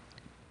like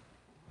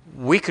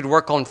we could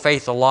work on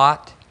faith a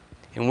lot,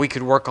 and we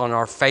could work on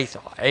our faith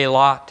a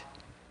lot,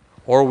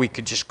 or we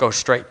could just go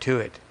straight to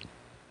it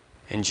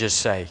and just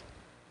say,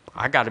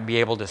 I got to be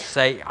able to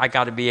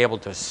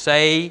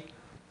say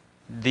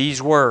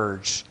these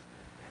words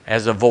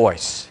as a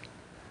voice.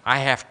 I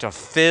have to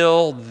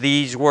fill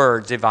these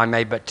words. If I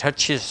may but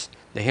touch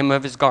the hem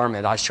of his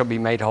garment, I shall be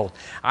made whole.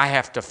 I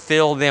have to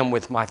fill them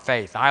with my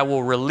faith. I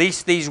will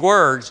release these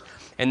words,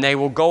 and they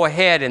will go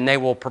ahead and they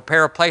will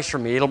prepare a place for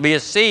me. It'll be a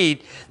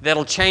seed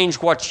that'll change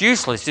what's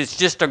useless. It's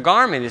just a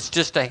garment. It's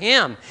just a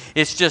hem.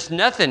 It's just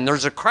nothing.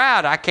 There's a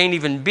crowd. I can't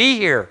even be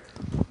here.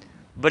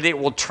 But it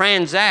will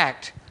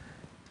transact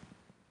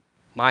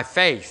my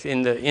faith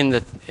in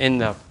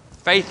the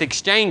faith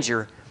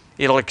exchanger.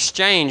 It'll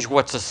exchange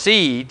what's a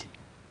seed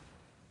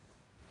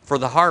for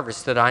the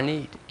harvest that I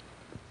need.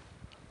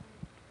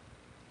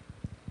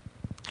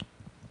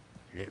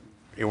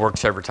 It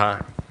works every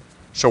time.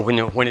 So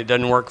when it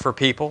doesn't work for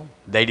people,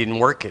 they didn't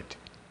work it.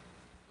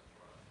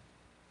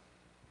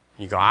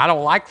 You go, I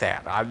don't like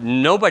that.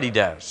 Nobody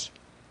does.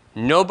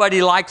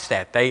 Nobody likes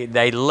that.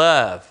 They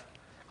love.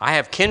 I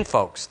have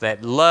kinfolks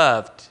that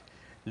loved.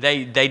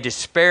 They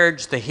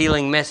disparage the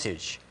healing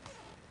message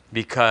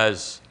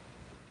because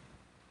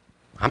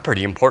I'm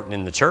pretty important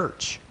in the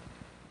church.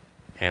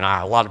 And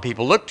a lot of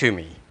people look to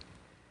me.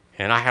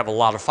 And I have a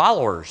lot of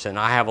followers. And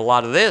I have a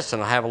lot of this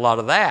and I have a lot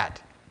of that.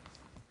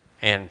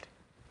 And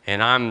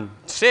I'm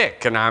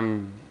sick, and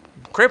I'm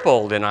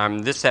crippled, and I'm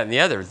this, that, and the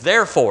other.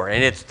 Therefore,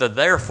 and it's the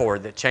therefore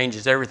that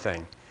changes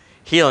everything.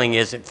 Healing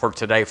isn't for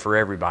today for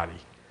everybody.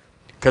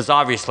 Because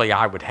obviously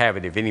I would have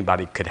it if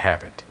anybody could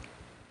have it.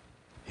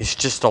 It's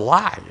just a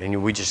lie.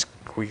 And we just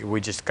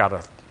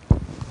got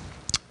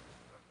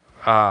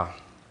to...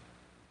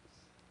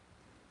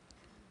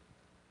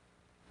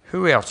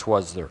 who else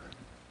was there?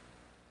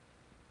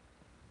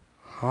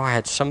 Oh, I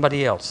had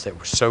somebody else that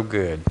was so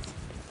good.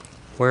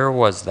 Where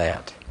was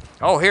that?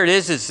 Oh, here it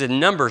is. It's in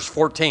Numbers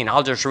 14.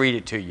 I'll just read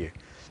it to you.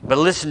 But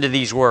listen to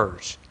these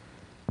words.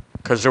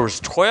 Because there was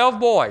 12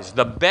 boys,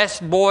 the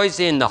best boys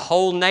in the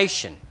whole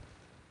nation.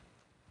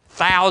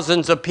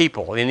 Thousands of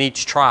people in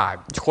each tribe.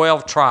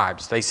 12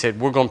 tribes. They said,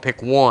 we're going to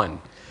pick one.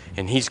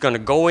 And he's going to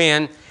go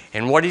in.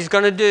 And what he's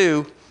going to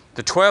do,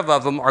 the 12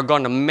 of them are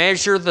going to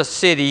measure the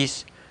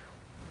cities.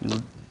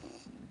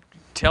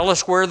 Tell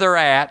us where they're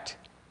at.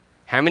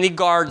 How many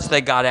guards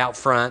they got out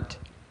front.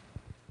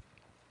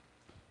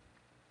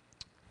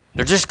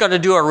 They're just going to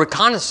do a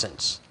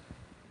reconnaissance.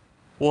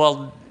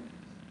 Well,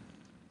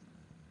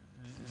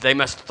 they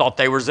must have thought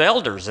they were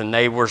elders and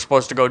they were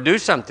supposed to go do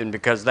something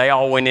because they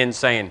all went in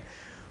saying,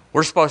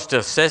 we're supposed to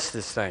assess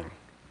this thing.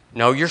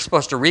 No, you're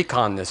supposed to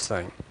recon this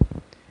thing.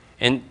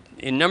 And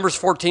in Numbers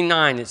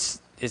 14:9,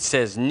 it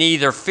says,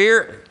 neither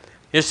fear,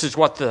 this is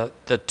what the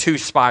two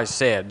spies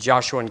said,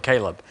 Joshua and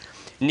Caleb,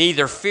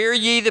 neither fear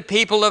ye the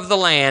people of the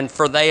land,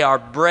 for they are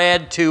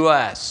bread to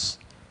us.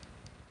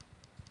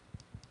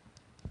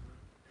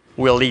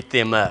 We'll eat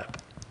them up.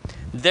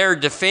 Their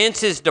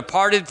defense is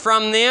departed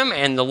from them,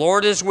 and the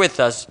Lord is with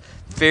us.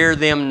 Fear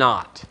them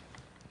not.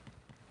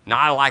 Now,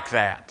 I like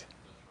that.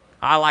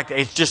 I like that.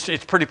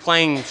 It's pretty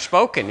plain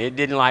spoken. It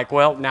didn't like,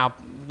 well, now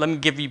let me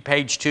give you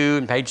page 2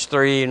 and page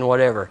 3 and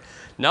whatever.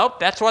 Nope,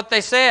 that's what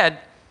they said.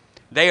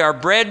 They are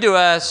bread to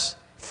us.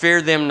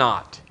 Fear them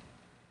not.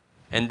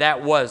 And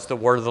that was the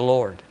word of the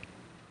Lord.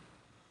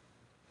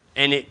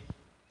 And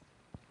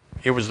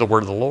it was the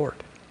word of the Lord.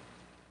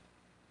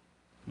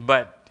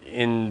 But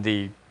in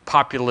the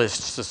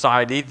populist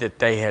society that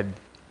they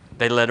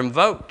let them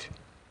vote.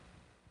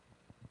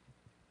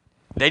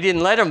 They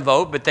didn't let them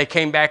vote, but they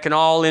came back and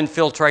all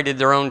infiltrated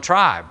their own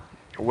tribe.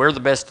 We're the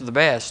best of the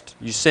best.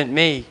 You sent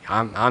me.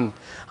 I'm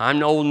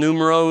old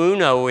numero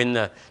uno in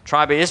the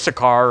tribe of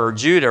Issachar or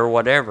Judah or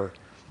whatever.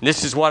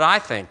 This is what I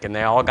think, and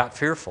they all got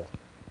fearful.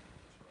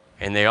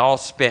 And they all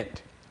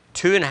spent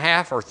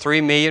 2.5 or 3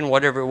 million,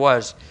 whatever it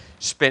was,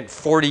 spent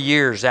 40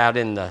 years out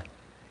in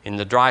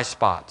the dry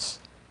spots.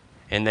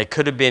 And they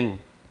could have been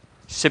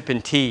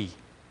sipping tea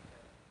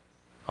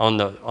on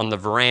the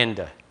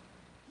veranda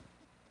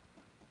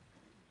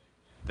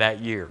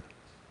that year.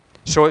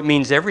 So it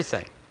means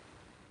everything.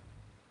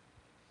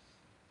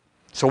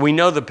 So we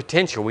know the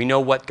potential. We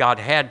know what God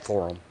had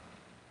for them.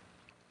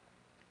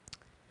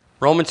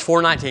 Romans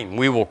 4:19.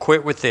 We will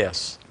quit with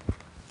this.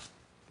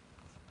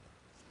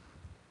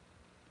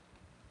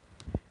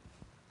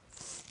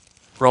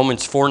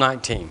 Romans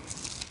 4:19.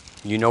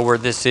 You know where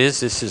this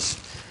is? This is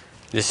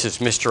This is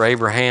Mr.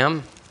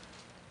 Abraham,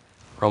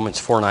 Romans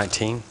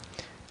 4:19.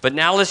 But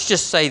now let's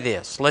just say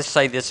this. Let's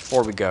say this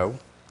before we go.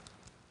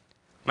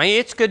 I mean,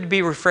 it's good to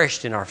be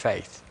refreshed in our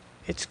faith.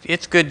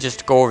 It's good just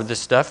to go over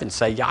this stuff and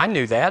say, yeah, I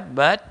knew that,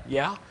 but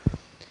yeah.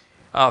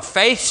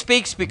 Faith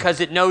speaks because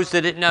it knows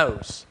that it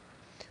knows.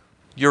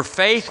 Your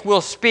faith will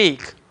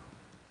speak.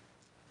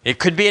 It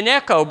could be an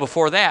echo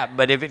before that,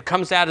 but if it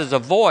comes out as a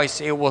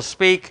voice, it will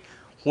speak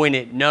when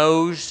it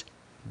knows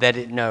that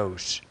it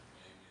knows.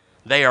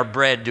 They are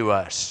bread to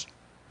us.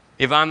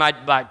 If I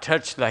might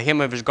touch the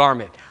hem of his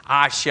garment,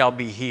 I shall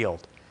be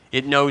healed.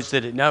 It knows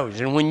that it knows.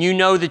 And when you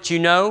know that you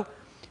know,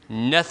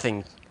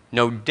 nothing,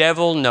 no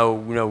devil,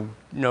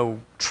 no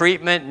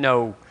treatment,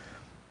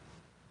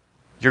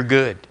 you're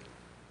good.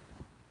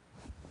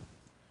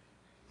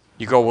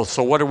 You go, well,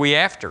 so what are we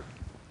after?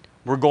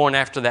 We're going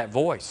after that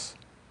voice.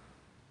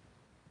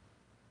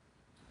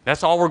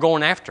 That's all we're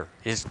going after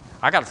is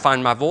I got to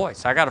find my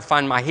voice. I got to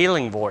find my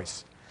healing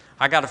voice.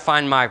 I got to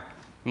find my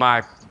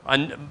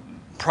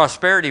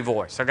prosperity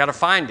voice. I got to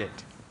find it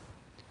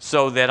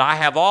so that I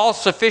have all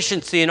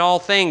sufficiency in all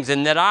things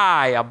and that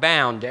I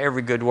abound to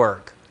every good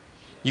work.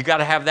 You got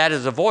to have that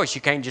as a voice.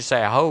 You can't just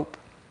say, I hope.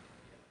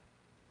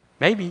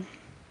 Maybe.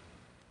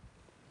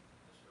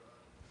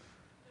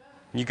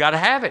 You got to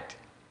have it.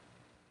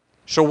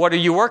 So what are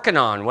you working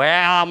on?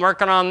 Well, I'm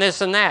working on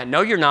this and that.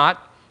 No, you're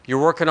not.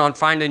 You're working on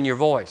finding your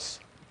voice.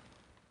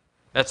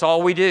 That's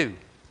all we do.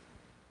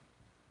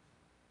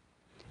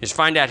 Is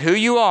find out who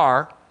you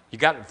are. You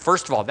got,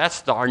 first of all,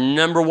 that's our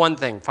number one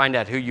thing. Find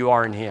out who you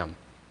are in Him.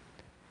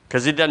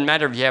 Because it doesn't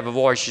matter if you have a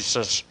voice that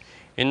says,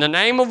 in the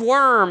name of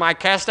worm, I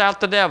cast out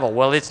the devil.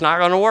 Well, it's not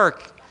going to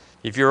work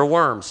if you're a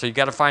worm. So you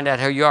got to find out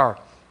who you are.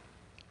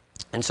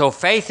 And so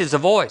faith is a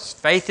voice.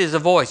 Faith is a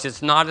voice.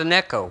 It's not an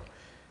echo.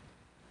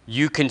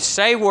 You can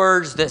say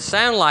words that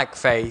sound like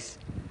faith,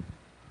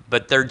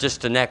 but they're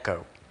just an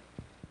echo.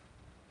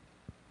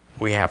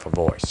 We have a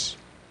voice.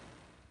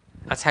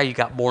 That's how you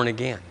got born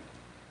again.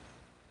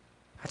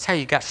 That's how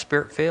you got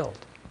Spirit-filled.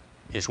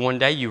 Is one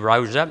day you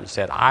rose up and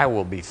said, I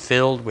will be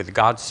filled with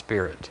God's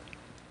Spirit.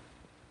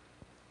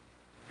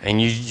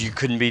 And you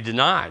couldn't be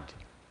denied.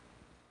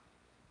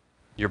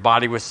 Your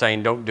body was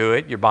saying, don't do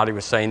it. Your body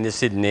was saying,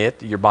 this isn't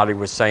it. Your body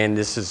was saying,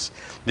 this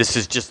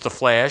is just the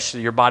flesh.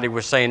 Your body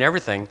was saying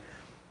everything.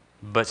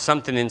 But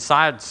something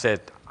inside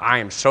said, I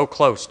am so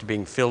close to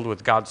being filled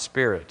with God's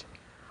Spirit,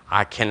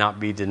 I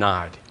cannot be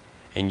denied.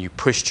 And you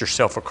pushed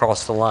yourself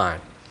across the line,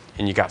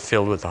 and you got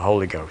filled with the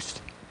Holy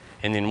Ghost.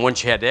 And then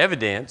once you had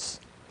evidence,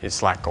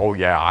 it's like, oh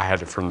yeah, I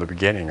had it from the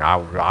beginning.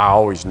 I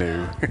always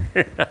knew.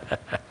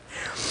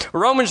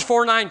 Romans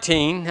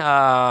 4:19,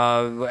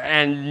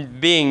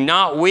 and being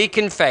not weak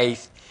in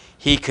faith,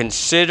 he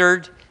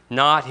considered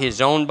not his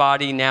own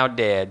body now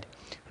dead,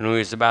 when he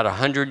was about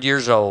 100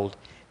 years old,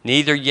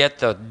 neither yet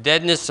the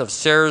deadness of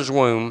Sarah's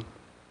womb.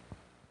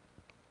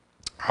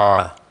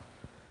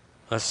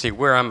 Let's see,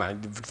 where am I?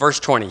 Verse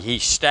 20, he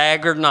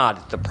staggered not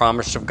at the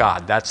promise of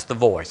God. That's the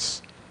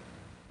voice.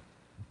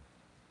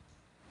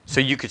 So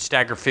you could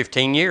stagger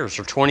 15 years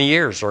or 20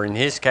 years, or in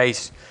his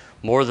case,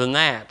 more than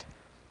that,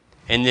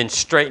 and then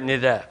straighten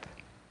it up.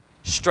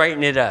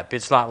 Straighten it up.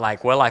 It's not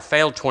like, well, I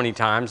failed 20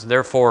 times,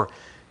 therefore,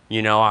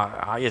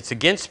 it's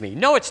against me.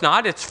 No, it's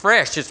not. It's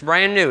fresh. It's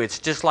brand new. It's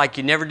just like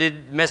you never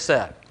did mess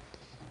up.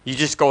 You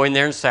just go in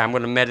there and say, I'm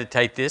going to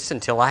meditate this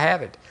until I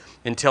have it,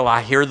 until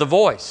I hear the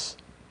voice.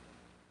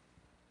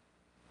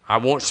 I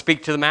won't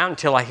speak to the mountain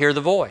until I hear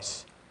the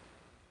voice.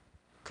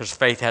 Because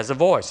faith has a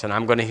voice, and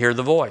I'm going to hear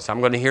the voice. I'm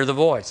going to hear the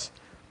voice.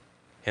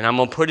 And I'm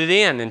going to put it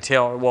in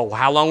until, well,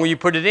 how long will you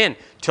put it in?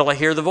 Till I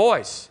hear the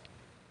voice.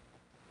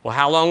 Well,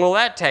 how long will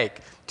that take?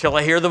 Till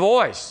I hear the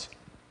voice.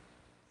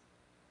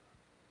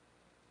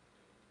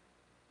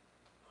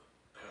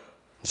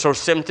 So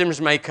symptoms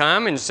may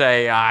come and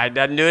say, it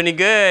doesn't do any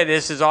good.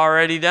 This is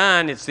already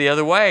done. It's the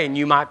other way. And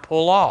you might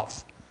pull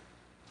off.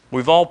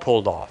 We've all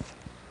pulled off.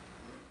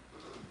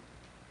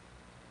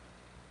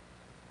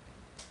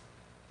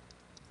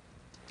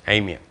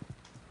 Amen.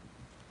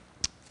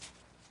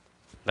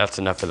 That's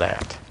enough of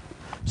that.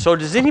 So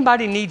does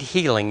anybody need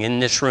healing in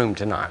this room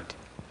tonight?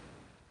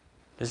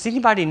 Does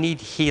anybody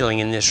need healing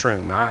in this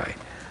room? I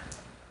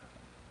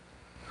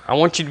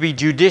want you to be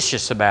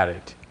judicious about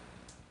it.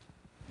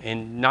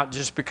 And not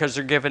just because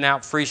they're giving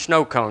out free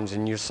snow cones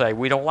and you say,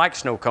 we don't like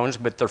snow cones,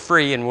 but they're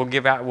free and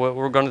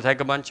we're going to take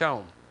a bunch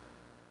home.